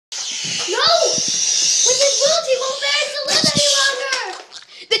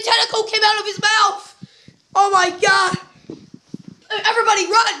tentacle came out of his mouth. Oh my God. Everybody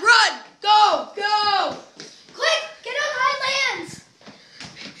run, run. Go, go. Quick, get on high lands.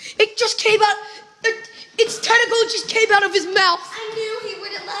 It just came out. Its tentacle just came out of his mouth. I knew he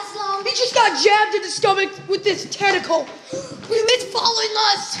wouldn't last long. He just got jabbed in the stomach with this tentacle. It's following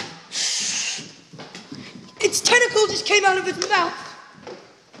us. Its tentacle just came out of its mouth.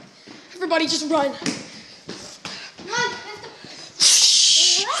 Everybody just run. Run.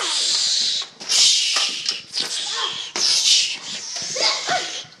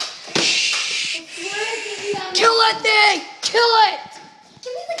 Kill that thing! Kill it!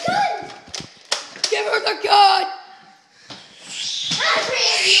 Give me the gun! Give her the gun! I'm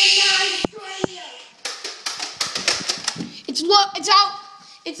destroying you! It's out!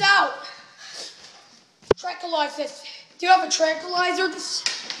 It's out! Tranquilize this. Do you have a tranquilizer? No,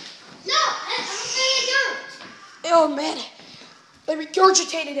 I'm afraid I don't. Oh man, they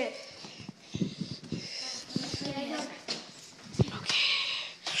regurgitated it.